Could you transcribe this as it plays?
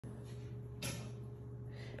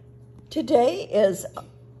Today is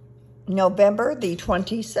November the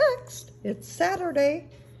 26th. It's Saturday.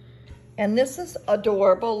 And this is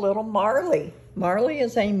adorable little Marley. Marley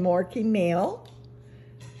is a Morkie male.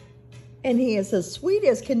 And he is as sweet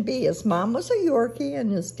as can be. His mom was a Yorkie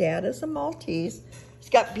and his dad is a Maltese. He's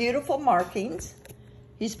got beautiful markings.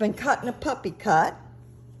 He's been cut in a puppy cut.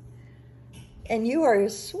 And you are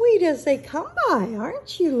as sweet as they come by,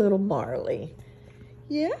 aren't you, little Marley?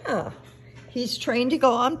 Yeah. He's trained to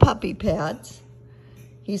go on puppy pads.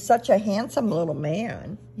 He's such a handsome little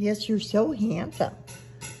man. Yes, you're so handsome.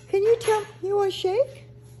 Can you tell, you want to shake?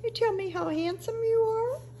 You tell me how handsome you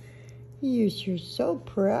are? Yes, you're so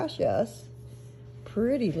precious.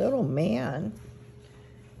 Pretty little man.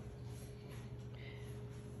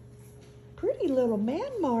 Pretty little man,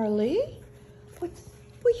 Marley.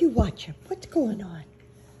 Will you watch him? What's going on?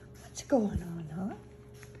 What's going on, huh?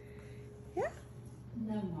 Yeah?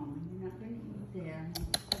 No, Mom, you're not ready there.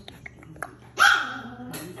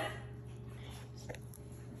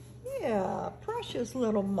 Yeah, precious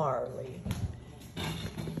little Marley.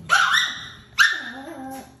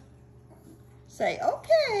 Say,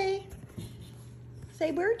 okay.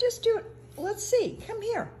 Say, we're just doing, let's see. Come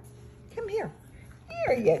here. Come here.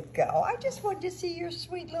 There you go. I just wanted to see your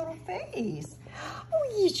sweet little face.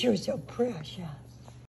 Oh, yes, you're so precious.